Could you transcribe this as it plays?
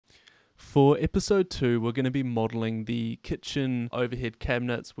For episode 2, we're going to be modeling the kitchen overhead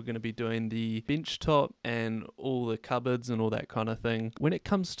cabinets. We're going to be doing the bench top and all the cupboards and all that kind of thing. When it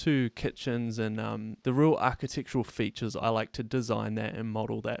comes to kitchens and the real architectural features, I like to design that and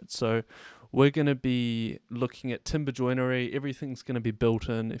model that. So we're going to be looking at timber joinery. Everything's going to be built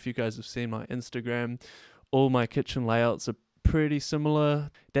in. If you guys have seen my Instagram, all my kitchen layouts are pretty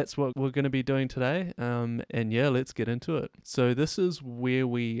similar. That's what we're going to be doing today. And yeah, let's get into it. So this is where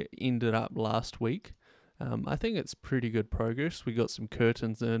we ended up last week. I think it's pretty good progress. We got some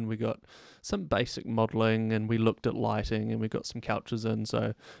curtains in, we got some basic modeling, and we looked at lighting, and we got some couches in. So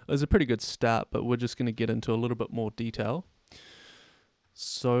it was a pretty good start, but we're just going to get into a little bit more detail.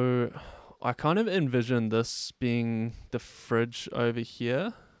 So I kind of envision this being the fridge over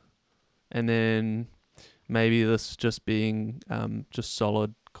here, and then maybe this just being just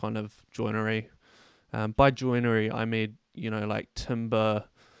solid kind of joinery. By joinery, I mean, like timber.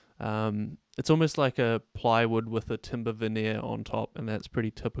 It's almost like a plywood with a timber veneer on top, and that's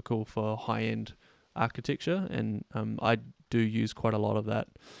pretty typical for high-end architecture. And I do use quite a lot of that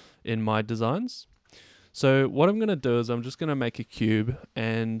in my designs. So what I'm going to do is I'm just going to make a cube,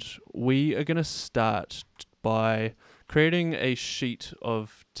 and we are going to start by creating a sheet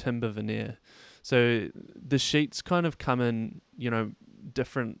of timber veneer. So the sheets kind of come in,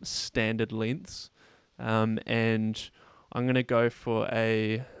 different standard lengths, and I'm going to go for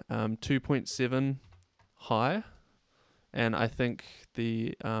a 2.7 high, and I think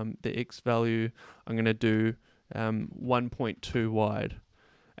the X value I'm going to do 1.2 wide,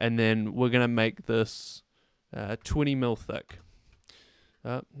 and then we're going to make this 20 mil thick.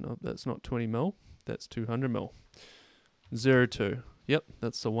 No, that's not 20 mil, that's 200 mil. 0.2. Yep,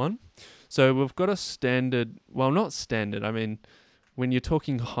 that's the one. So we've got a standard, well, not standard, I mean, when you're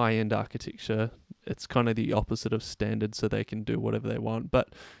talking high-end architecture, it's kind of the opposite of standard, so they can do whatever they want.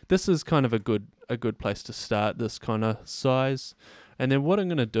 But this is kind of a good place to start, this kind of size. And then what I'm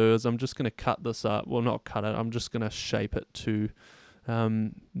going to do is I'm just going to cut this up. Well, not cut it, I'm just going to shape it to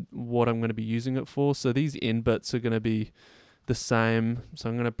what I'm going to be using it for. So these end bits are going to be the same. So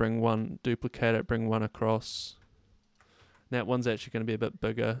I'm going to bring one, duplicate it, bring one across. That one's actually going to be a bit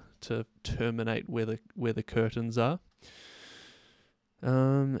bigger to terminate where the curtains are.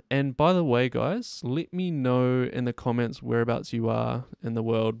 And by the way, guys, let me know in the comments whereabouts you are in the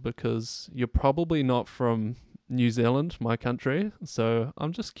world, because you're probably not from New Zealand, my country. So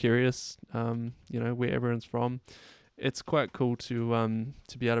I'm just curious, where everyone's from. It's quite cool to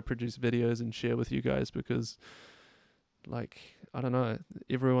be able to produce videos and share with you guys, because, I don't know,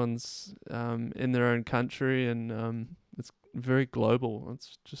 everyone's in their own country, and it's very global.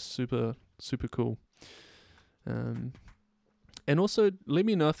 It's just super, super cool. And also, let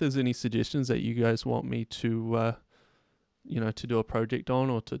me know if there's any suggestions that you guys want me to, to do a project on,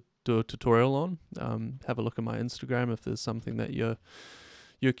 or to do a tutorial on. Have a look at my Instagram if there's something that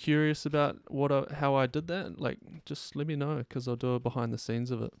you're curious about how I did that. Just let me know, because I'll do a behind the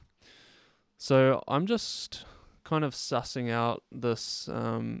scenes of it. So I'm just kind of sussing out this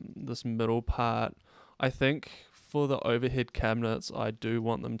this middle part. I think for the overhead cabinets, I do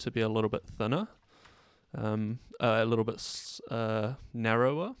want them to be a little bit thinner, a little bit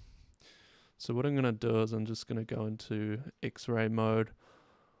narrower. So what I'm going to do is I'm just going to go into X-ray mode,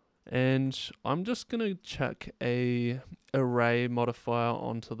 and I'm just going to chuck a array modifier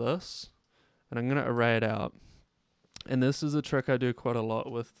onto this, and I'm going to array it out. And this is a trick I do quite a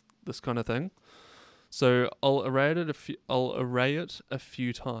lot with this kind of thing. So I'll array it a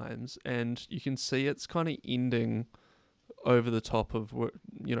few times, and you can see it's kind of ending over the top of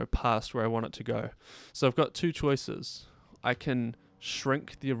past where I want it to go. So I've got two choices. I can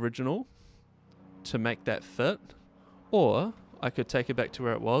shrink the original to make that fit, or I could take it back to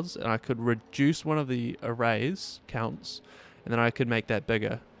where it was, and I could reduce one of the arrays counts, and then I could make that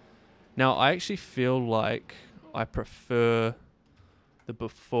bigger. Now I actually feel like I prefer the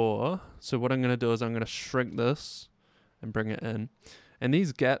before. So what I'm going to do is I'm going to shrink this and bring it in. And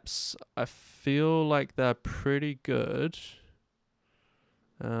these gaps, I feel like they're pretty good.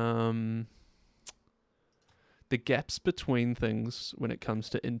 The gaps between things when it comes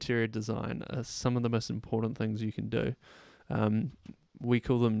to interior design are some of the most important things you can do. We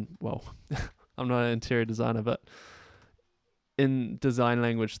call them, well, I'm not an interior designer, but in design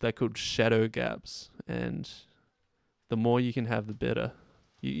language, they're called shadow gaps. And the more you can have, the better.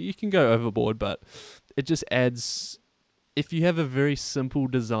 You can go overboard, but it just adds, if you have a very simple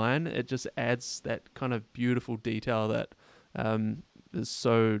design, it just adds that kind of beautiful detail that is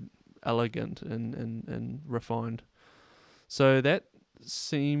so elegant and refined. So that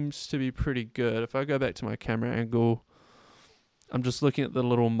seems to be pretty good. If I go back to my camera angle, I'm just looking at the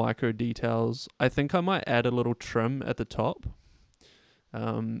little micro details. I think I might add a little trim at the top.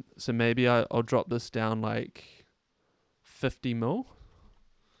 So maybe I'll drop this down like 50 mil.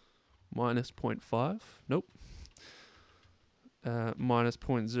 Minus 0.5. Nope. Minus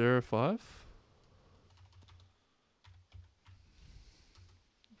 0.05.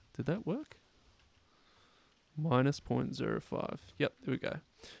 Did that work? Minus 0.05. Yep, there we go.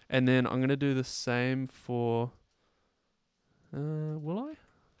 And then I'm going to do the same for... will I?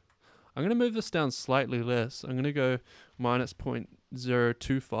 I'm going to move this down slightly less. I'm going to go minus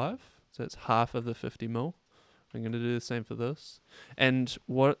 0.025. So it's half of the 50 mil. I'm going to do the same for this. And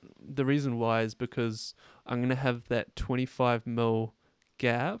what the reason why is because I'm going to have that 25 mil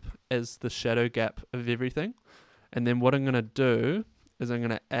gap as the shadow gap of everything. And then what I'm going to do is I'm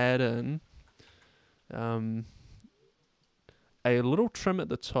going to add in a little trim at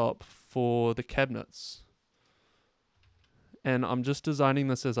the top for the cabinets. And I'm just designing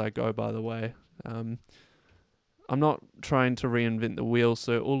this as I go, by the way. I'm not trying to reinvent the wheel,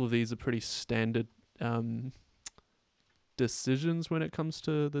 so all of these are pretty standard decisions when it comes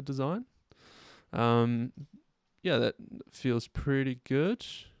to the design. Yeah, that feels pretty good.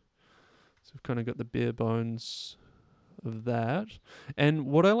 So we've kind of got the bare bones of that. And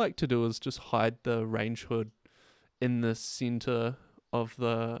what I like to do is just hide the range hood in the center of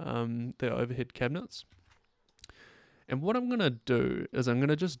the overhead cabinets. And what I'm going to do is I'm going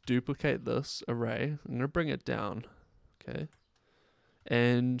to just duplicate this array. I'm going to bring it down, okay?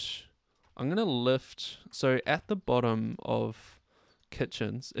 And I'm going to lift, so at the bottom of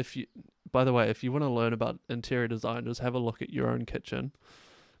kitchens, by the way, if you want to learn about interior design, just have a look at your own kitchen.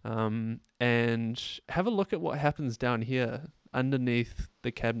 And have a look at what happens down here underneath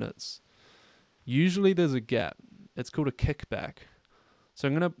the cabinets. Usually there's a gap. It's called a kickback. So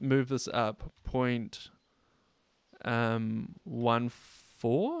I'm going to move this up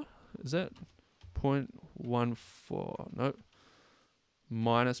 0.14. Is that 0.14? No.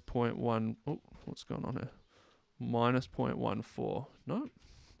 Minus 0.1. Oh, what's going on here? Minus 0.14. No.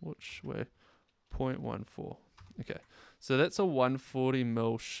 Which way? 0.14. Okay. So that's a 140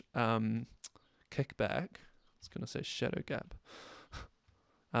 mil kickback. I was going to say shadow gap.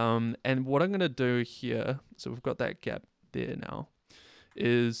 And what I'm going to do here, so we've got that gap there now,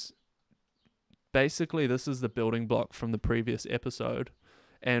 is basically this is the building block from the previous episode.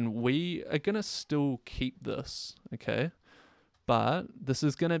 And we are going to still keep this, okay? But this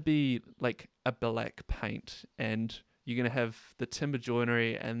is going to be like a black paint, and you're going to have the timber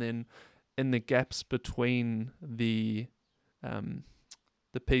joinery, and then in the gaps between the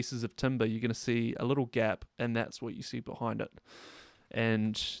pieces of timber, you're going to see a little gap, and that's what you see behind it.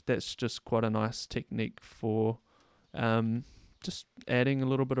 And that's just quite a nice technique for just adding a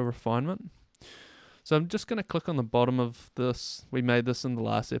little bit of refinement. So I'm just going to click on the bottom of this. We made this in the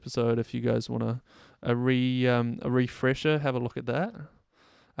last episode. If you guys want a refresher, have a look at that.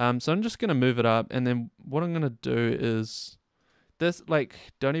 So I'm just going to move it up, and then what I'm going to do is this, like,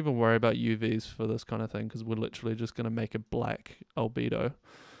 don't even worry about UVs for this kind of thing, because we're literally just going to make a black albedo.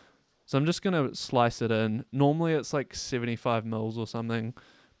 So I'm just going to slice it in. Normally it's like 75 mils or something,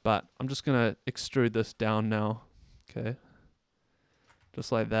 but I'm just going to extrude this down now. Okay.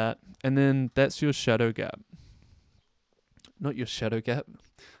 Just like that. And then that's your shadow gap. Not your shadow gap.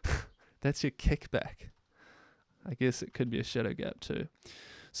 That's your kickback. I guess it could be a shadow gap too.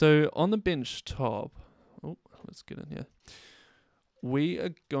 So on the bench top, oh, let's get in here. We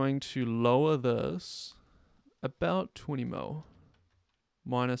are going to lower this about 20 mil.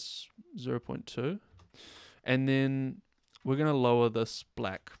 Minus 0.2. And then we're going to lower this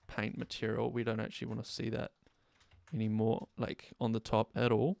black paint material. We don't actually want to see that anymore, like on the top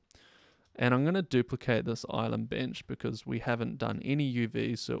at all. And I'm going to duplicate this island bench because we haven't done any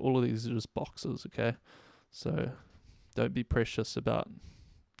UVs, so all of these are just boxes, okay? So don't be precious about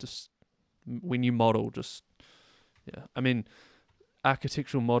just when you model, just, yeah. I mean,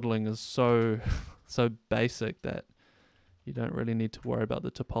 architectural modeling is so basic that you don't really need to worry about the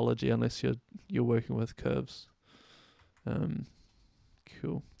topology unless you're working with curves.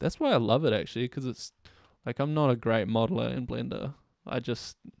 Cool. That's why I love it, actually, because it's like, I'm not a great modeler in Blender.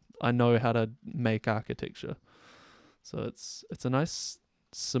 I know how to make architecture. So it's a nice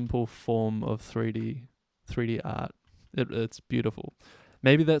simple form of 3D art. It's beautiful.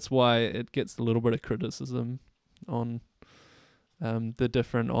 Maybe that's why it gets a little bit of criticism on the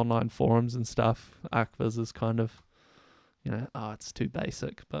different online forums and stuff. ArcViz is kind of, it's too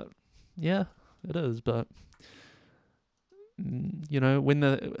basic, but yeah, it is. But in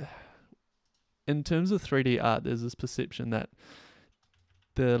terms of 3D art, there's this perception that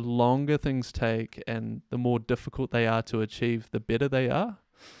the longer things take and the more difficult they are to achieve, the better they are.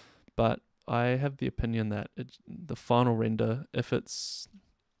 But I have the opinion that the final render, if it's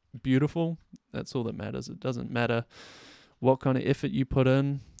beautiful, that's all that matters. It doesn't matter what kind of effort you put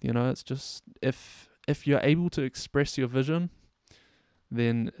in. It's just if you're able to express your vision,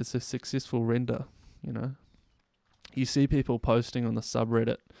 then it's a successful render. You see people posting on the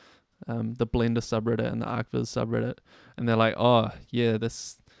subreddit, the Blender subreddit and the ArcViz subreddit, and they're like, oh yeah,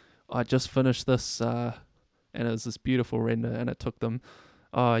 I just finished this, and it was this beautiful render, and it took them,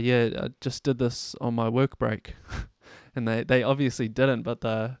 oh yeah, I just did this on my work break. And they obviously didn't, but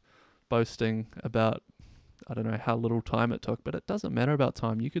they're boasting about, I don't know how little time it took, but it doesn't matter about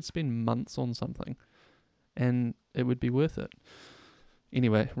time. You could spend months on something and it would be worth it.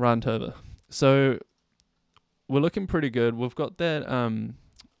 Anyway, rant over. So we're looking pretty good. We've got that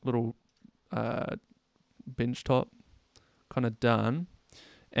little bench top kind of done,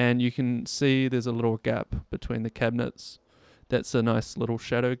 and you can see there's a little gap between the cabinets. That's a nice little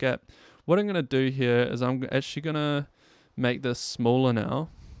shadow gap. What I'm going to do here is I'm actually going to make this smaller now.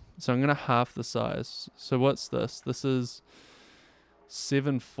 So I'm going to half the size. So what's this? This is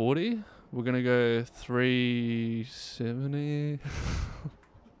 740. We're going to go 370.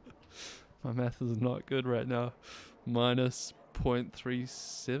 My math is not good right now. Minus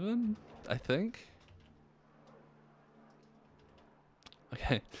 0.37, I think.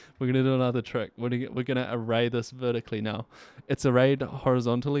 Okay, we're going to do another trick. We're going to array this vertically now. It's arrayed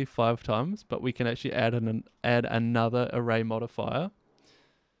horizontally 5 times, but we can actually add another array modifier.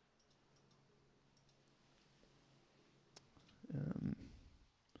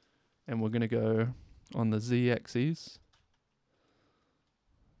 And we're going to go on the z-axis.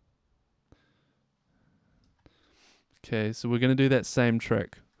 Okay, so we're going to do that same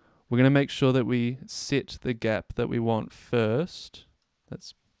trick. We're going to make sure that we set the gap that we want first.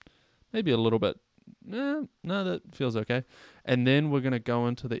 That's maybe a little bit, no, that feels okay. And then we're going to go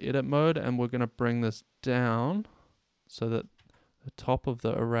into the edit mode and we're going to bring this down so that the top of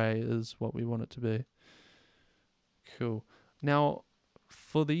the array is what we want it to be. Cool. Now,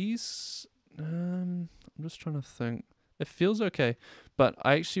 for these, I'm just trying to think. It feels okay, but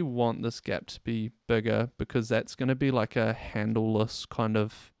I actually want this gap to be bigger because that's going to be like a handleless kind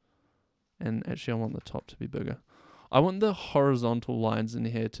of, and actually I want the top to be bigger. I want the horizontal lines in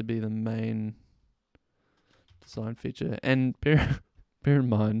here to be the main design feature. And bear in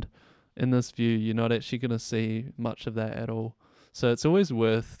mind, in this view, you're not actually going to see much of that at all. So it's always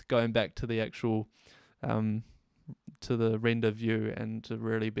worth going back to the actual, to the render view and to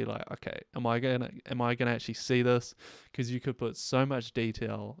really be like, okay, am I gonna actually see this? Because you could put so much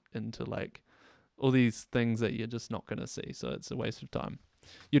detail into like all these things that you're just not gonna see. So it's a waste of time.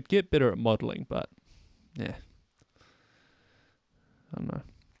 You'd get better at modeling, but yeah. I don't know.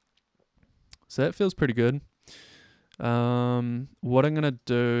 So that feels pretty good. What I'm going to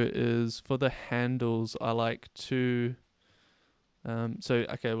do is for the handles, I like to...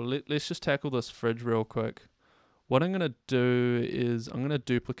 okay, well, let's just tackle this fridge real quick. What I'm going to do is I'm going to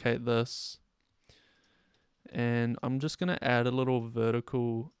duplicate this. And I'm just going to add a little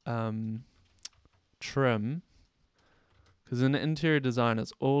vertical trim. Because in interior design,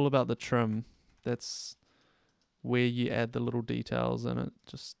 it's all about the trim. That's where you add the little details and it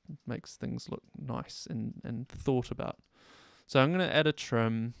just makes things look nice and thought about. So I'm going to add a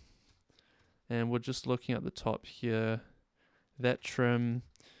trim and we're just looking at the top here. That trim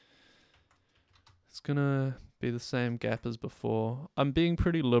is going to be the same gap as before. I'm being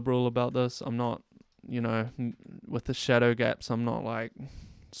pretty liberal about this. I'm not, with the shadow gaps, I'm not like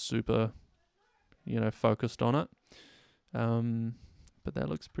super, focused on it. But that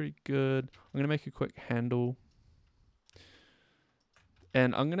looks pretty good. I'm going to make a quick handle.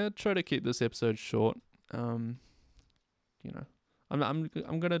 And I'm gonna try to keep this episode short. I'm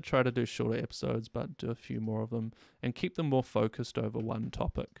gonna try to do shorter episodes, but do a few more of them and keep them more focused over one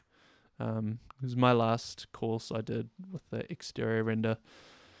topic. Because my last course I did with the exterior render,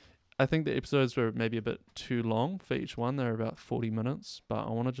 I think the episodes were maybe a bit too long for each one. They're about 40 minutes, but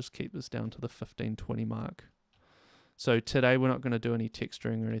I want to just keep this down to the 15-20 mark. So today we're not going to do any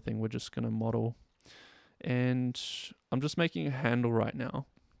texturing or anything. We're just going to model. And I'm just making a handle right now.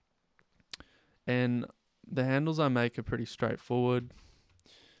 And the handles I make are pretty straightforward.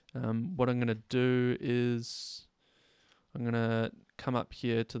 What I'm going to do is I'm going to come up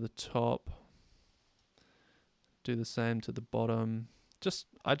here to the top, do the same to the bottom.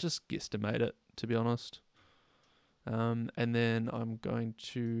 I just guesstimate it, to be honest. And then I'm going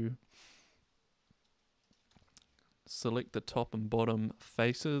to select the top and bottom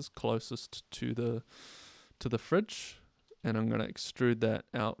faces closest to the fridge, and I'm going to extrude that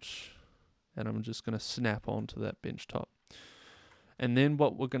out, and I'm just going to snap onto that bench top. And then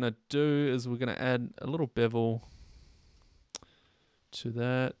what we're going to do is we're going to add a little bevel to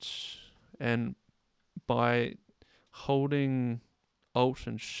that, and by holding Alt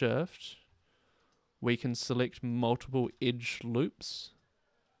and Shift, we can select multiple edge loops,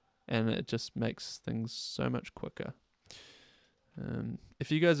 and it just makes things so much quicker.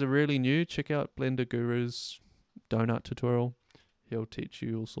 If you guys are really new, check out Blender Guru's donut tutorial. He'll teach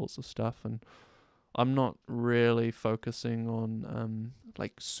you all sorts of stuff, and I'm not really focusing on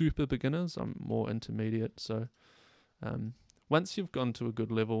like super beginners. I'm more intermediate. So once you've gone to a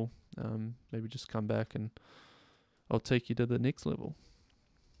good level, maybe just come back and I'll take you to the next level.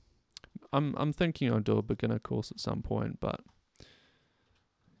 I'm thinking I'll do a beginner course at some point, but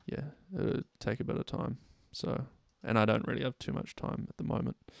yeah, it'll take a bit of time. So, and I don't really have too much time at the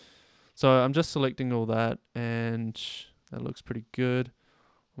moment. So I'm just selecting all that, and that looks pretty good.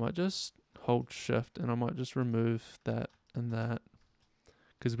 I might just hold Shift, and I might just remove that and that,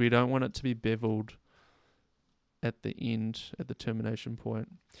 because we don't want it to be beveled at the end, at the termination point.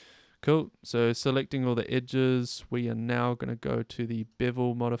 Cool. So selecting all the edges, we are now going to go to the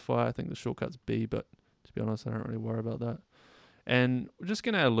bevel modifier. I think the shortcut's B, but to be honest, I don't really worry about that. And we're just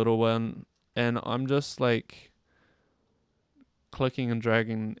going to add a little one, and I'm just like clicking and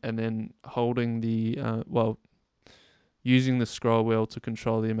dragging and then holding the, using the scroll wheel to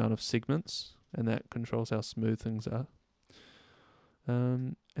control the amount of segments, and that controls how smooth things are.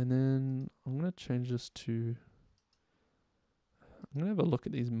 And then I'm going to change this to, I'm going to have a look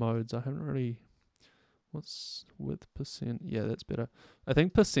at these modes. I haven't really, what's with percent? Yeah, that's better. I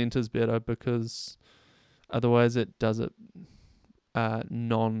think percent is better because otherwise it does it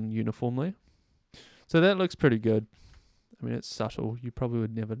non-uniformly. So that looks pretty good. I mean, it's subtle. You probably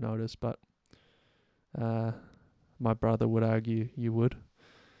would never notice, but my brother would argue you would.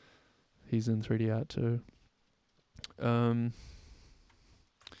 He's in 3D art too.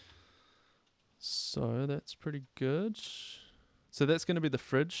 So that's pretty good. So that's going to be the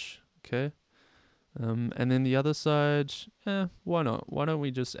fridge, okay. And then the other side, why not? Why don't we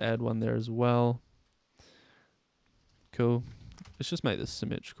just add one there as well? Cool. Let's just make this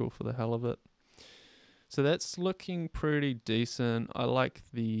symmetrical for the hell of it. So that's looking pretty decent. I like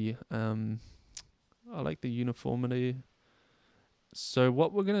the uniformity. So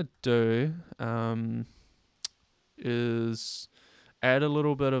what we're gonna do is add a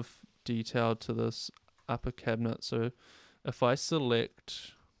little bit of detail to this upper cabinet. So if I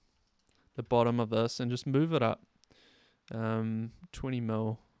select the bottom of this and just move it up 20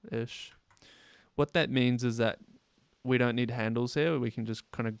 mil ish, what that means is that we don't need handles here. We can just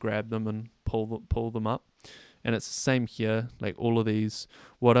kind of grab them and pull them up. And it's the same here. Like all of these,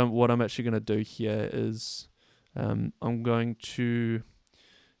 what I'm actually going to do here is I'm going to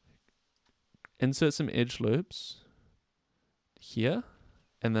insert some edge loops here,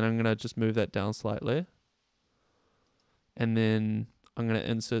 and then I'm going to just move that down slightly. And then I'm going to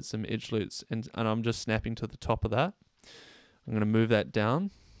insert some edge loops, and I'm just snapping to the top of that. I'm going to move that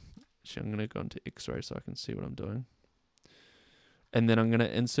down. Actually, I'm going to go into X-ray so I can see what I'm doing. And then I'm going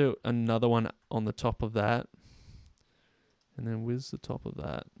to insert another one on the top of that. And then where's the top of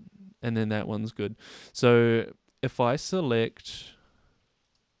that? And then that one's good. So if I select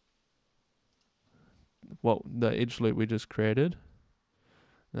the edge loop we just created,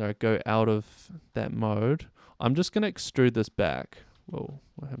 then I go out of that mode, I'm just going to extrude this back. Whoa,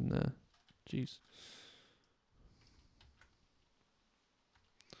 what happened there? Jeez.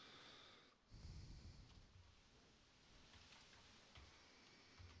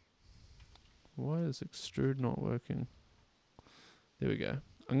 Why is extrude not working? There we go.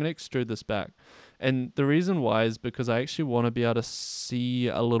 I'm going to extrude this back. And the reason why is because I actually want to be able to see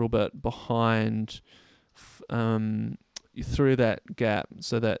a little bit behind through that gap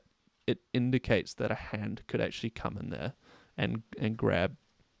so that it indicates that a hand could actually come in there and grab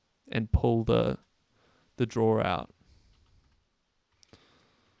and pull the drawer out.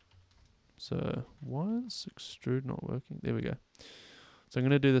 So why is extrude not working? There we go. So I'm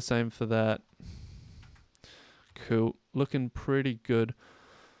going to do the same for that. Cool. Looking pretty good.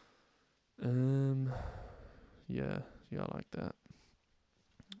 Yeah, I like that.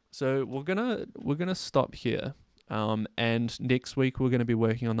 So we're gonna stop here. And next week we're gonna be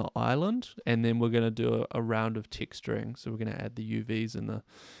working on the island, and then we're gonna do a round of texturing. So we're gonna add the UVs and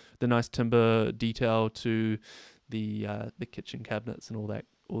the nice timber detail to the kitchen cabinets and all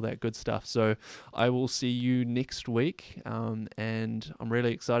that good stuff. So I will see you next week, and I'm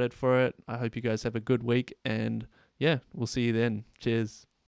really excited for it. I hope you guys have a good week, and yeah, we'll see you then. Cheers.